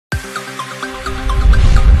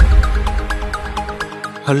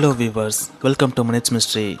Hello viewers, welcome to Minutes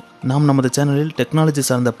Mistry. நாம் நமது சேனலில் டெக்னாலஜி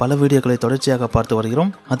சார்ந்த பல வீடியோக்களை தொடர்ச்சியாக பார்த்து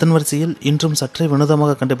வருகிறோம். அதன் வரிசையில் இன்றும் சற்றே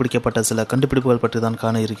வினோதமாக கண்டுபிடிக்கப்பட்ட சில கண்டுபிடிப்புகள் பற்றி தான்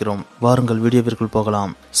காண இருக்கிறோம். வாருங்கள் வீடியோவிற்குள்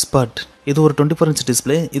போகலாம். ஸ்பட் இது ஒரு 24 இன்ச்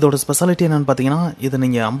டிஸ்பிளே. இதோட ஸ்பெஷாலிட்டி என்னன்னு பார்த்தீங்கன்னா, இதை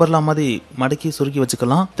நீங்கள் அம்பர்லா மாதிரி மடக்கி சுருக்கி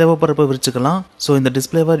வச்சுக்கலாம், தேவைப்படுறப்ப விரிச்சுக்கலாம். ஸோ இந்த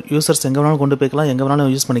டிஸ்பிளேவை யூசர்ஸ் எங்கே வேணாலும் கொண்டு போய்க்கலாம், எங்கே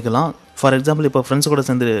வேணாலும் யூஸ் பண்ணிக்கலாம். ஃபார் எக்ஸாம்பிள், இப்போ ஃப்ரெண்ட்ஸ் கூட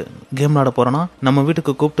சேர்ந்து கேம் விளாட போகிறோன்னா நம்ம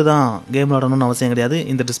வீட்டுக்கு கூப்பிட்டு தான் கேம் விளாடணும்னு அவசியம் கிடையாது.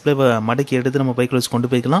 இந்த டிஸ்பிளேவை மடக்கி எடுத்து நம்ம பைக்கில் வச்சு கொண்டு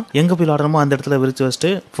போய்க்கலாம். எங்கே போய் விளாடுறோமோ அந்த இடத்துல விரிச்சு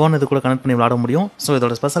வச்சுட்டு ஃபோன் இது கூட கனெக்ட் பண்ணி விளாட முடியும். ஸோ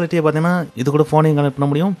இதோட ஸ்பெஷாலிட்டியை பார்த்தீங்கன்னா, இது கூட ஃபோனையும் கனெக்ட் பண்ண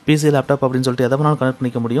முடியும், பிசி, லேப்டாப் அப்படின்னு சொல்லிட்டு எதை வேணாலும் கனெக்ட்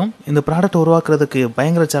பண்ணிக்க முடியும். இந்த ப்ராடக்ட் உருவாக்குறதுக்கு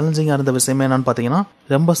பயங்கர சேலஞ்சிங்காக இருந்த விஷயமே என்னன்னு பார்த்தீங்கன்னா,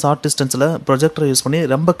 ரொம்ப ஷார்ட் டிஸ்டன்ஸில் ப்ரொஜெக்டரை யூஸ் பண்ணி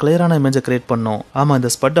ரொம்ப கிளியரான இமேஜை கிரியேட் பண்ணோம். ஆமாம், இந்த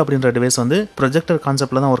ஸ்பட் அப்படின்ற டிவைஸ் வந்து ப்ரொஜெக்டர்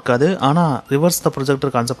கான்செப்ட்ல தான் ஒர்க் ஆகுது. ஆனால் ரிவர்ஸ் த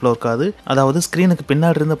ப்ரொஜெக்டர் கான்செப்ட்ல ஒர்க் ஆகுது. அதாவது ஸ்க்ரீனுக்கு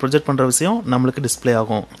பின்னாடி இருந்து ப்ரொஜெக்ட் பண்ணுற விஷயம் நம்மளுக்கு டிஸ்பிளே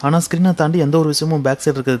ஆகும். ஆனால் ஸ்க்ரீனை தாண்டி எந்த ஒரு விஷயமும் பேக்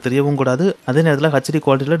சைடு இருக்கிறது தெரியவும் கூடாது. அதே நேரத்தில் HD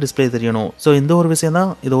குவாலிட்டியில் டிஸ்பிளே தெரியணும். ஸோ இந்த ஒரு விஷயம்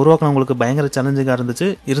தான் இதை உருவாக்கினவங்களுக்கு பயங்கர சேலஞ்சிங்காக இருந்துச்சு.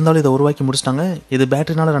 இருந்தாலும் இதை உருவாக்கி முடிச்சிட்டாங்க. இது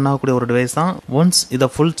பேட்டரினால ரன் ஆகக்கூடிய ஒரு டிவைஸ் தான். ஒன்ஸ் இதை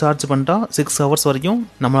ஃபுல் சார்ஜ் பண்ணிட்டா 6 ஹவர்ஸ் வரைக்கும்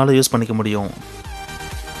நம்மளால யூஸ் பண்ணிக்க முடியும்.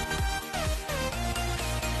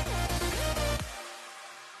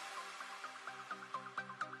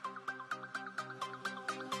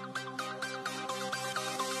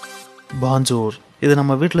 பாஞ்சூர் இது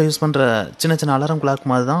நம்ம வீட்டில் யூஸ் பண்ணுற சின்ன சின்ன அலாரம் கிளாக்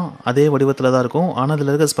மாதிரி தான், அதே வடிவத்தில் தான் இருக்கும். ஆனால்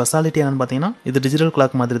இதில் இருக்க ஸ்பெஷாலிட்டி என்னன்னு பார்த்தீங்கன்னா, இது டிஜிட்டல்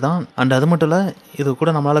கிளாக் மாதிரி தான். அண்ட் அது மட்டும் இல்லை, இது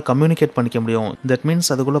கூட நம்மளால் கம்யூனிகேட் பண்ணிக்க முடியும். தட்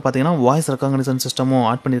மீன்ஸ் அதுக்குள்ளே பார்த்தீங்கன்னா வாய்ஸ் ரெக்கக்னிஷன் சிஸ்டமும்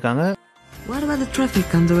ஆட் பண்ணியிருக்காங்க. What about the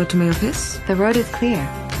traffic on the road to my office? The road is clear,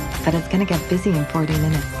 but it's going to get busy in 40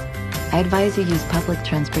 minutes. I advise you use public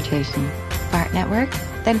transportation. Smart network,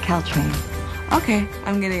 then Caltrain. Okay,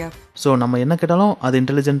 I'm getting up. So நம்ம என்ன கேட்டாலும் அது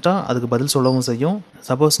இன்டெலிஜென்ட்டாக அதுக்கு பதில் சொல்லவும் செய்யும்.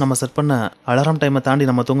 Suppose நம்ம set பண்ண அலாரம் டைமை தாண்டி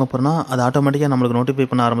நம்ம தூங்க போகிறோம்னா அது ஆட்டோமேட்டிக்காக நம்மளுக்கு நோட்டிஃபை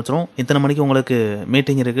பண்ண ஆரம்பிச்சிடும். இத்தனை மணிக்கு உங்களுக்கு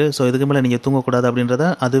மீட்டிங் இருக்குது, ஸோ இதுக்கு மேலே நீங்கள் தூங்கக்கூடாது அப்படின்றத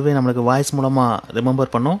அதுவே நம்மளுக்கு வாய்ஸ் மூலமாக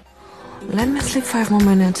ரிமெம்பர் பண்ணும். Let me sleep 5 more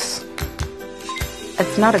minutes.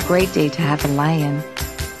 It's not a great day to have a lie-in.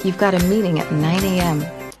 You've got a meeting at 9 a.m.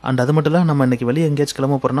 And அது மட்டும் இல்லை, நம்ம இன்னைக்கு வெளியே எங்கேயாச்சும்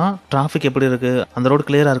கிளம்ப போகிறோம்னா டிராஃபிக் எப்படி இருக்குது, அந்த ரோடு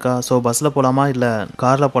கிளியராக இருக்கா, ஸோ பஸ்ஸில் போகலாமா இல்லை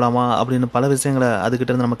காரில் போகலாமா அப்படின்னு பல விஷயங்களை அதுக்கிட்ட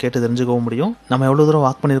இருந்து நம்ம கேட்டு தெரிஞ்சுக்கவும் முடியும். நம்ம எவ்வளோ தூரம்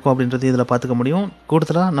வாக் பண்ணியிருக்கோம் அப்படின்றது இதில் பார்த்துக்க முடியும்.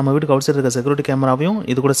 கூடுதலாக நம்ம வீட்டுக்கு அவுட் சைடு இருக்க செக்யூரிட்டி கேமராவையும்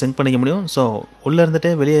இது கூட சிங்க் பண்ணிக்க முடியும். ஸோ உள்ளே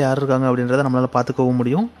இருந்துகிட்டே வெளியே யார் இருக்காங்க அப்படின்றத நம்மளால் பார்த்துக்கவும்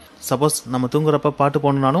முடியும். சப்போஸ் நம்ம தூங்குறப்ப பாட்டு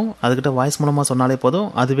போகணுன்னாலும் அதுக்கிட்ட வாய்ஸ் மூலமாக சொன்னாலே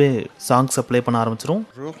போதும், அதுவே சாங்ஸை ப்ளே பண்ண ஆரம்பிச்சிடும்.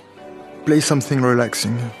 Play something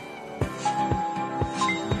relaxing.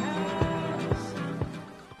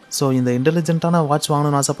 ஸோ இந்த இன்டெலிஜென்ட்டான வாட்ச்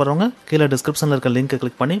வாங்கணும்னு ஆசைப்படுறவங்க கீழே டிஸ்கிரிப்ஷனில் இருக்க லிங்க்கை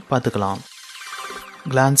கிளிக் பண்ணி பார்த்துக்கலாம்.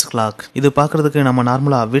 கிளான்ஸ் கிளாக் இது பார்க்குறதுக்கு நம்ம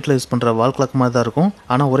நார்மலாக வீட்டில் யூஸ் பண்ணுற வால் கிளாக் மாதிரி தான் இருக்கும்.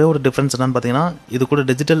 ஆனால் ஒரே ஒரு டிஃப்ரென்ஸ் என்னன்னு பார்த்தீங்கன்னா, இது கூட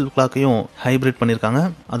டிஜிட்டல் கிளாக்கையும் ஹைப்ரிட் பண்ணியிருக்காங்க.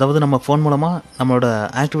 அதாவது நம்ம ஃபோன் மூலமாக நம்மளோட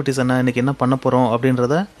ஆக்டிவிட்டிஸ் என்ன, இன்றைக்கி என்ன பண்ண போகிறோம்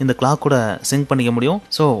அப்படின்றத இந்த கிளாக் கூட சிங்க் பண்ணிக்க முடியும்.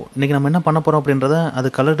 ஸோ இன்றைக்கி நம்ம என்ன பண்ண போகிறோம் அப்படின்றத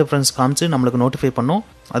அது கலர் டிஃப்ரென்ஸ் காமிச்சு நம்மளுக்கு நோட்டிஃபை பண்ணும்.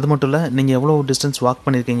 அது மட்டும் இல்லை, நீங்கள் எவ்வளோ டிஸ்டன்ஸ் வாக்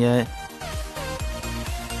பண்ணியிருக்கீங்க,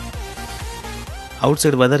 அவுட்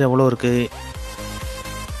சைடு வெதர் எவ்வளோ இருக்குது,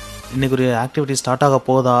 இன்றைக்கி ஒரு ஆக்டிவிட்டி ஸ்டார்ட் ஆக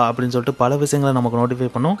போதா அப்படின்னு சொல்லிட்டு பல விஷயங்களை நமக்கு நோட்டிஃபை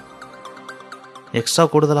பண்ணும். எக்ஸ்ட்ரா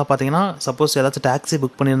கூடுதலாக பார்த்தீங்கன்னா, சப்போஸ் ஏதாச்சும் டாக்ஸி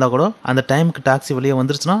புக் பண்ணியிருந்தா கூட அந்த டைமுக்கு டாக்ஸி வெளியே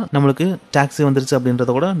வந்துருச்சுன்னா நம்மளுக்கு டாக்ஸி வந்துருச்சு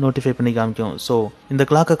அப்படின்றத கூட நோட்டிஃபை பண்ணி காமிக்கும். ஸோ இந்த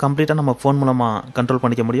கிளாக்கை கம்ப்ளீட்டாக நம்ம ஃபோன் மூலமாக கண்ட்ரோல்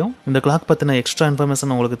பண்ணிக்க முடியும். இந்த கிளாக் பற்றின எக்ஸ்ட்ரா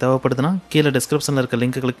இன்ஃபர்மேஷன் உங்களுக்கு தேவைப்படுதுன்னா கீழே டிஸ்கிரிப்ஷனில் இருக்க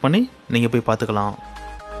லிங்க்கை கிளிக் பண்ணி நீங்கள் போய் பார்த்துக்கலாம்.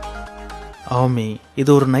 ஆமி இது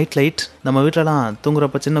ஒரு நைட் லைட். நம்ம வீட்டிலலாம்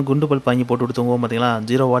தூங்குறப்ப சின்ன குண்டு பல்ப் வாங்கி போட்டு தூங்குவோம் பார்த்தீங்களா,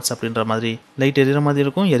 0 வாட்ஸ் அப்படின்ற மாதிரி. லைட் எரியிற மாதிரி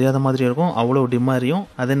இருக்கும், எரியாத மாதிரி இருக்கும், அவ்வளோ டிம்மாக எரியும்.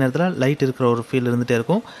 அதே நேரத்தில் லைட் இருக்கிற ஒரு ஃபீல் இருந்துகிட்டே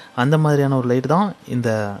இருக்கும். அந்த மாதிரியான ஒரு லைட் தான் இந்த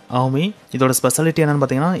ஆமி. இதோட ஸ்பெஷாலிட்டி என்னென்னு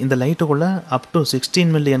பார்த்தீங்கன்னா, இந்த லைட்டுக்குள்ளே அப் டு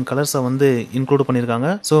 16 மில்லியன் கலர்ஸை வந்து இன்க்ளூட் பண்ணியிருக்காங்க.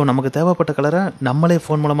 ஸோ நமக்கு தேவைப்பட்ட கலரை நம்மளே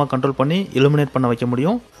ஃபோன் மூலமாக கண்ட்ரோல் பண்ணி இலுமினேட் பண்ண வைக்க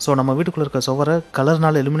முடியும். ஸோ நம்ம வீட்டுக்குள்ளே இருக்க சுவரை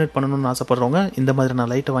கலர்னால இலுமினேட் பண்ணணும்னு ஆசைப்படுறவங்க இந்த மாதிரியான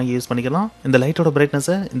லைட்டை வாங்கி யூஸ் பண்ணிக்கலாம். இந்த லைட்டோட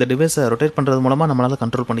பிரைட்னஸை இந்த டிவைஸை ரொட்டேட் பண்ணுறது மூலமாக நம்மளால்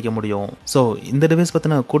கண்ட்ரோல் பண்ணிக்க முடியும். ஸோ இந்த டிவைஸ்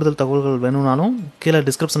பற்றின கூடுதல் தகவல்கள் வேணும்னாலும் கீழே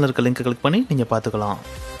டிஸ்கிரிப்ஷனில் இருக்க லிங்கை கிளிக் பண்ணி நீங்கள் பார்த்துக்கலாம்.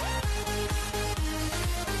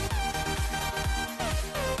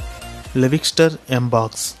 லெவிக்ஸ்டர்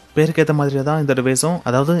எம்பாக்ஸ் பேருக்கேற்ற மாதிரியே தான் இந்த டிவைஸும்.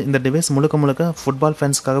 அதாவது இந்த டிவைஸ் முழுக்க முழுக்க ஃபுட்பால்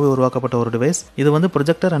ஃபேன்ஸ்க்காகவே உருவாக்கப்பட்ட ஒரு டிவைஸ். இது வந்து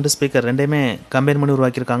ப்ரொஜெக்டர் அண்ட் ஸ்பீக்கர் ரெண்டையுமே கம்பைன் பண்ணி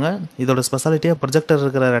உருவாக்கியிருக்காங்க. இதோட ஸ்பெஷாலிட்டியாக ப்ரொஜெக்டர்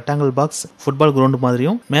இருக்கிற ரெக்டாங்கிள் பாக்ஸ் ஃபுட்பால் கிரவுண்டு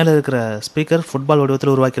மாதிரியும், மேலே இருக்கிற ஸ்பீக்கர் ஃபுட்பால்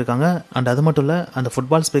வடிவத்தில் உருவாக்கியிருக்காங்க. அண்ட் அது மட்டும் இல்லை, அந்த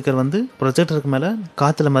ஃபுட்பால் ஸ்பீக்கர் வந்து ப்ரொஜெக்டருக்கு மேலே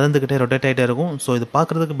காற்றுல மிதந்துக்கிட்டே ரொட்டேட் ஆகிட்டே இருக்கும். ஸோ இது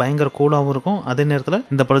பார்க்குறதுக்கு பயங்கர கூலாகவும் இருக்கும். அதே நேரத்தில்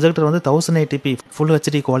இந்த ப்ரொஜெக்டர் வந்து 1080p ஃபுல்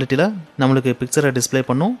HD குவாலிட்டியில் நம்மளுக்கு பிக்சரை டிஸ்பிளே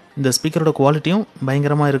பண்ணும். இந்த ஸ்பீக்கரோட குவாலிட்டியும்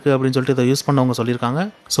பயங்கரமாக இருக்குது அப்படின்னு சொல்லிட்டு இதை யூஸ் பண்ணவங்க சொல்லியிருக்காங்க.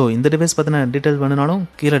 ஸோ இந்த டிவைஸ் பற்றின டீட்டெயில் வேணும்னாலும்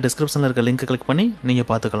கீழே டிஸ்கிரிப்ஷனில் இருக்க லிங்கை கிளிக் பண்ணி நீங்கள்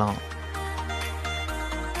பார்த்துக்கலாம்.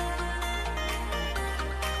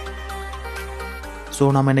 ஸோ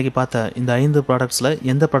நம்ம இன்னைக்கு பார்த்த இந்த 5 ப்ராடக்ட்ஸில்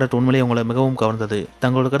எந்த ப்ராடக்ட் உண்மையிலேயே உங்களை மிகவும் கவர்ந்தது?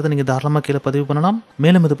 தங்களோட கருத்தை நீங்கள் தாராளமாக கீழே பதிவு பண்ணலாம்.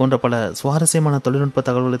 மேலும் இது போன்ற பல சுவாரஸ்யமான தொழில்நுட்ப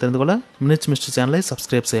தகவல்களை தெரிந்து கொள்ள மினிட்ஸ் மிஸ்ட்ரி சேனலை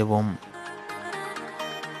சப்ஸ்கிரைப் செய்வோம்.